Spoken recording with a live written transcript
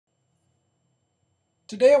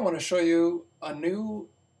Today I want to show you a new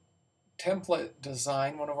template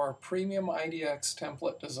design, one of our premium IDX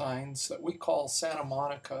template designs that we call Santa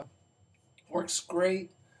Monica. Works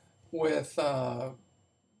great with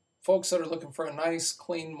folks that are looking for a nice,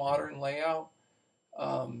 clean, modern layout.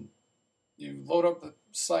 You load up the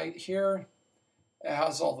site here. It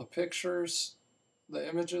has all the pictures, the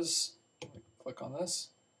images. Click on this.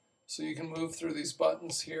 So you can move through these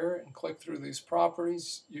buttons here and click through these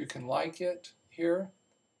properties. You can like it here.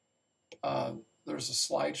 There's a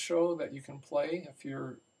slideshow that you can play if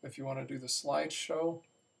you want to do the slideshow.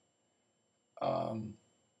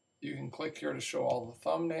 You can click here to show all the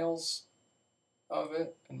thumbnails of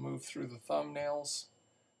it and move through the thumbnails.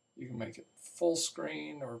 You can make it full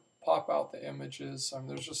screen or pop out the images.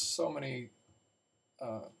 There's just so many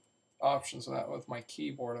options with that. With my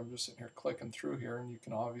keyboard, I'm just sitting here clicking through here, and you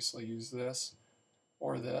can obviously use this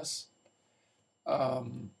or this.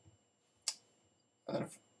 And then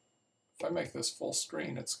if I make this full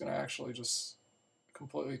screen, it's going to actually just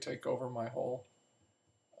completely take over my whole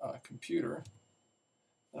computer.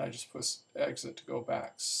 And I just push exit to go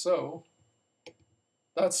back. So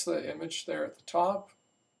that's the image there at the top.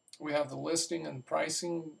 We have the listing and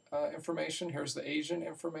pricing information. Here's the agent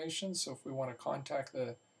information. So if we want to contact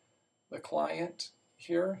the client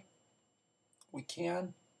here, we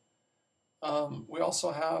can. We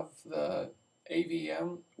also have the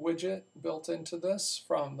AVM widget built into this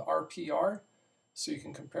from the RPR, so you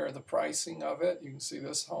can compare the pricing of it. You can see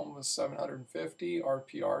this home was $750.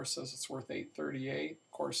 RPR says it's worth $838,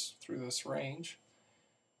 of course, through this range.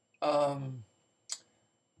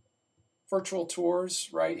 Virtual tours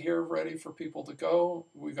right here, ready for people to go.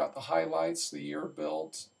 We've got the highlights, the year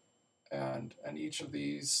built, and each of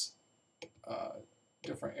these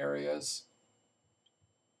different areas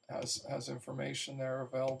has information there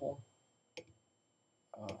available.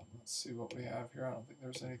 Let's see what we have here. I don't think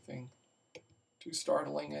there's anything too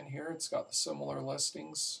startling in here. It's got the similar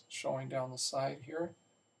listings showing down the side here,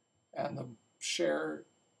 and the share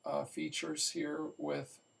features here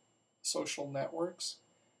with social networks.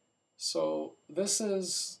 So this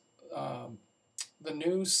is the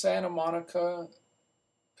new Santa Monica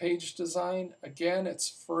page design. Again, it's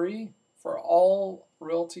free for all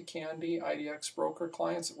RealtyCandy IDX Broker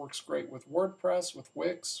clients. It works great with WordPress, with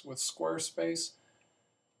Wix, with Squarespace.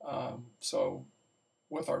 So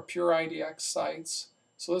with our pure IDX sites.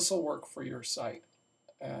 So this will work for your site,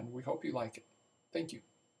 and we hope you like it. Thank you.